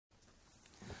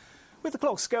With the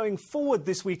clocks going forward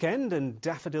this weekend and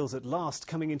daffodils at last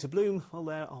coming into bloom, well,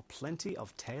 there are plenty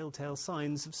of telltale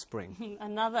signs of spring.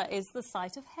 Another is the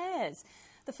sight of hares.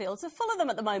 The fields are full of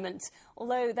them at the moment,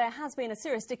 although there has been a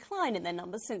serious decline in their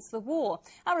numbers since the war.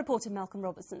 Our reporter Malcolm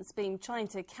Robertson's been trying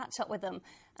to catch up with them,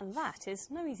 and that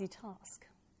is no easy task.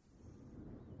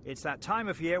 It's that time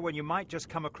of year when you might just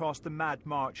come across the Mad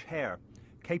March hare.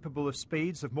 Capable of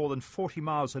speeds of more than 40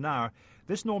 miles an hour,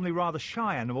 this normally rather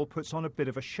shy animal puts on a bit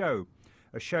of a show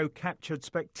captured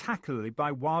spectacularly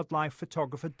by wildlife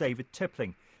photographer David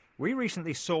Tippling. We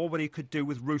recently saw what he could do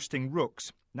with roosting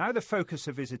rooks. Now the focus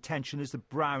of his attention is the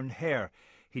brown hare.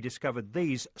 He discovered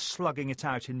these slugging it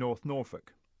out in North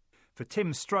Norfolk. For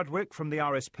Tim Strudwick from the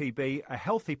RSPB, a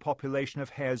healthy population of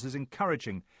hares is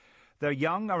encouraging. Their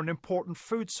young are an important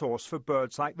food source for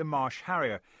birds like the marsh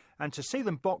harrier, and to see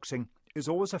them boxing is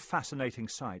always a fascinating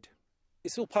sight.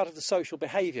 It's all part of the social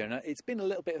behaviour, and it's been a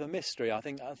little bit of a mystery, I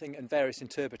think, and various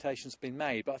interpretations have been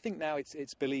made. But I think now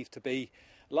it's believed to be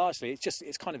largely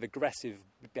it's kind of aggressive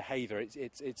behaviour.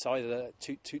 It's either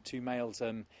two males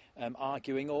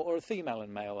arguing or a female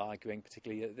and male arguing.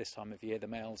 Particularly at this time of year, the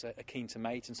males are keen to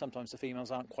mate, and sometimes the females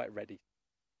aren't quite ready.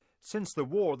 Since the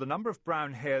war, the number of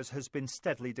brown hares has been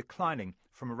steadily declining,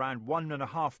 from around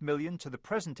 1.5 million to the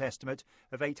present estimate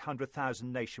of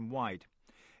 800,000 nationwide.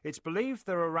 It's believed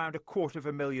there are around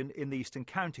 250,000 in the eastern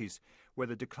counties, where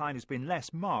the decline has been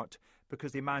less marked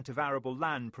because the amount of arable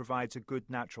land provides a good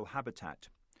natural habitat.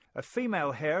 A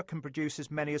female hare can produce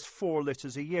as many as 4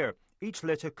 litters a year. Each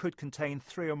litter could contain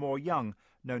 3 or more young,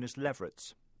 known as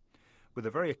leverets. With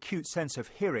a very acute sense of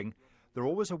hearing, they're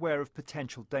always aware of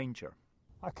potential danger.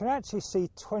 I can actually see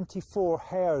 24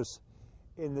 hares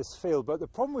in this field, but the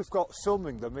problem we've got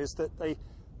filming them is that they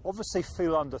obviously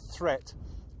feel under threat,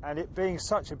 and it being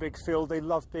such a big field, they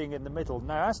love being in the middle.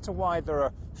 Now, as to why there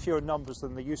are fewer numbers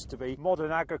than there used to be,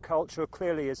 modern agriculture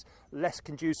clearly is less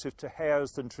conducive to hares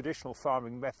than traditional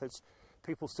farming methods.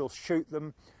 People still shoot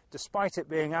them. Despite it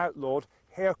being outlawed,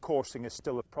 hare coursing is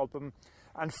still a problem,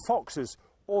 and foxes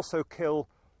also kill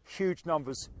huge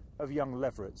numbers of young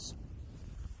leverets.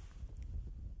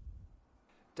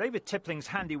 David Tippling's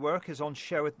handiwork is on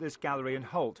show at this gallery in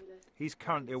Holt. He's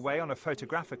currently away on a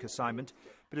photographic assignment,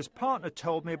 but his partner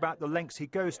told me about the lengths he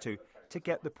goes to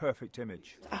get the perfect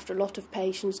image. After a lot of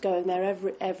patients going there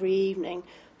every evening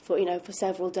for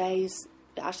several days,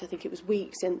 actually I think it was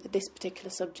weeks in this particular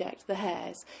subject, the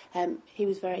hares, he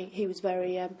was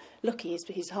very lucky.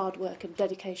 His hard work and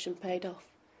dedication paid off.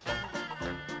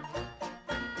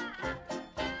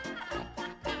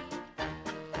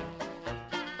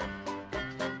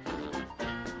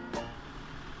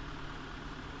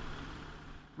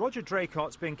 Roger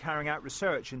Draycott's been carrying out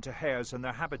research into hares and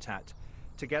their habitat.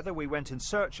 Together we went in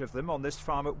search of them on this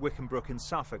farm at Wickenbrook in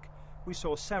Suffolk. We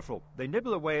saw several. They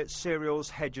nibble away at cereals,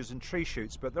 hedges and tree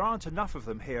shoots, but there aren't enough of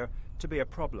them here to be a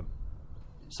problem.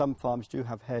 Some farms do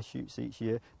have hare shoots each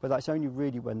year, but that's only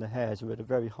really when the hares are at a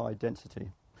very high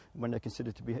density, when they're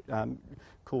considered to be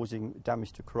causing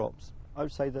damage to crops. I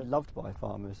would say they're loved by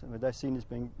farmers. I mean, they're seen as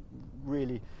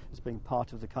being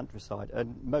part of the countryside,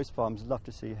 and most farmers love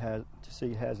to see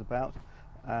hares about.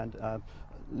 And the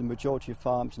majority of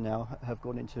farms now have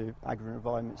gone into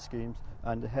agri-environment schemes,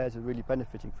 and the hares are really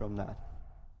benefiting from that.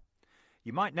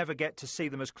 You might never get to see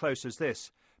them as close as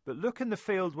this, but look in the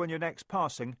field when you're next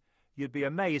passing. You'd be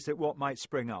amazed at what might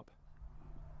spring up.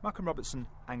 Malcolm Robertson,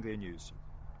 Anglia News.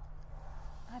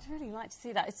 I'd really like to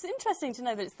see that. It's interesting to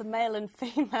know that it's the male and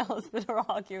females that are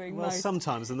arguing most. Well,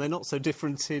 sometimes, and they're not so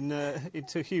different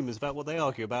into humans about what they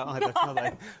argue about either, are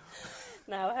they?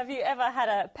 Now, have you ever had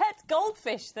a pet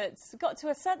goldfish that's got to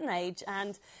a certain age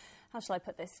and, how shall I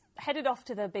put this, headed off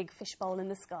to the big fishbowl in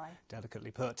the sky?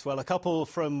 Delicately put. Well, a couple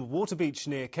from Waterbeach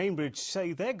near Cambridge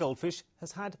say their goldfish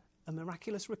has had a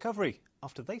miraculous recovery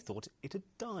after they thought it had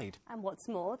died. And what's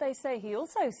more, they say he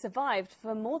also survived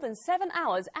for more than 7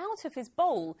 hours out of his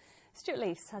bowl. Stuart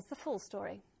Leafs has the full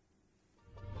story.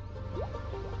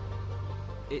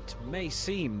 It may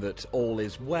seem that all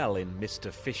is well in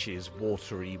Mr. Fish's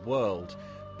watery world,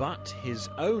 but his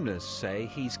owners say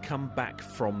he's come back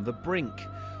from the brink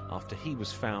after he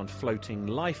was found floating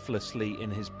lifelessly in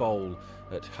his bowl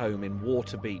at home in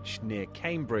Waterbeach near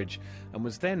Cambridge, and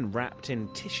was then wrapped in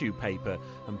tissue paper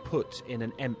and put in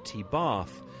an empty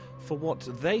bath for what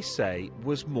they say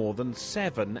was more than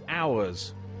 7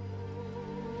 hours.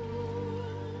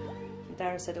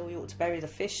 Darren said, "Oh, you ought to bury the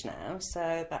fish now."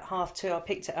 So about 2:30 I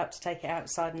picked it up to take it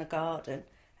outside in the garden,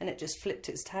 and it just flipped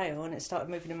its tail and it started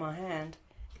moving in my hand.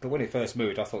 But when it first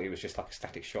moved, I thought it was just like a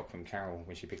static shock from Carol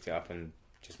when she picked it up and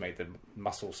just made the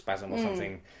muscle spasm or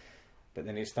something. But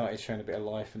then it started showing a bit of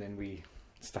life, and then we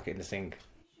stuck it in the sink.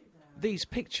 These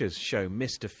pictures show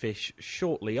Mr. Fish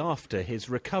shortly after his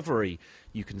recovery.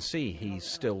 You can see he's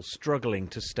still struggling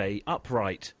to stay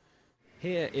upright.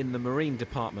 Here in the Marine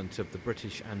Department of the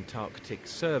British Antarctic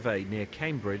Survey near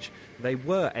Cambridge, they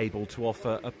were able to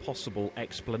offer a possible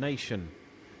explanation.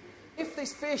 If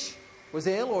this fish was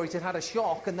ill or it had had a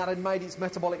shock and that had made its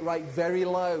metabolic rate very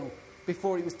low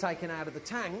before it was taken out of the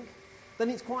tank, then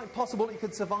it's quite possible it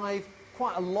could survive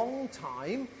quite a long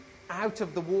time out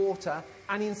of the water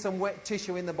and in some wet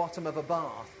tissue in the bottom of a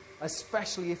bath,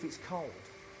 especially if it's cold.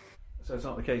 So it's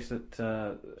not the case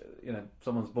that, you know,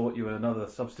 someone's bought you another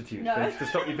substitute fish to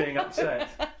stop you being upset?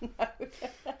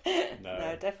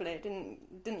 No, definitely.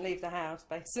 It didn't leave the house,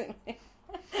 basically.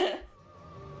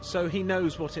 So he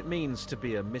knows what it means to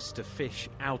be a Mr. Fish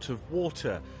out of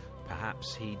water.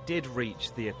 Perhaps he did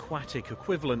reach the aquatic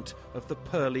equivalent of the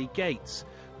pearly gates,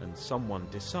 and someone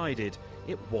decided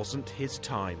it wasn't his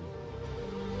time.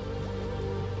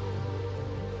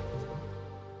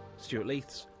 Stuart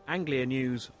Leiths, Anglia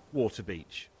News,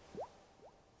 Waterbeach.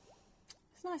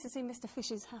 It's nice to see Mr.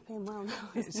 Fish is happy and well now,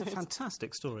 It's isn't a it?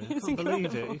 fantastic story. I It's can't believe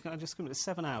incredible. it. You can just give it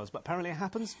 7 hours, but apparently it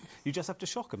happens. You just have to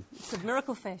shock them. It's a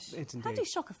miracle fish. It How do you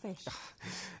shock a fish?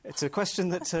 It's a question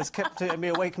that has kept me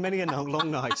awake many a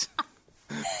long night.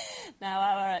 Now,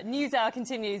 our news hour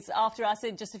continues after us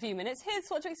in just a few minutes. Here's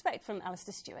what to expect from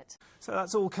Alistair Stewart. So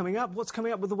that's all coming up. What's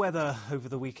coming up with the weather over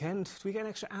the weekend? Do we get an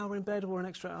extra hour in bed or an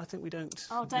extra... I think we don't.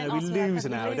 Oh, don't no, ask we me that lose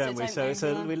an question. hour, We lose don't it,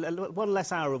 we? don't So we? one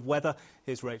less hour of weather.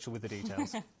 Here's Rachel with the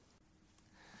details.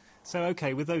 So,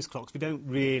 OK, with those clocks, we don't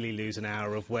really lose an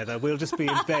hour of weather. We'll just be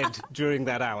in bed during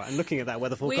that hour and looking at that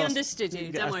weather forecast. We understood you.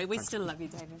 Yeah, Don't worry. We thanks. still love you,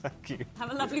 David. Thank you.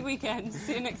 Have a lovely weekend.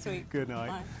 See you next week. Good night.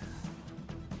 Bye.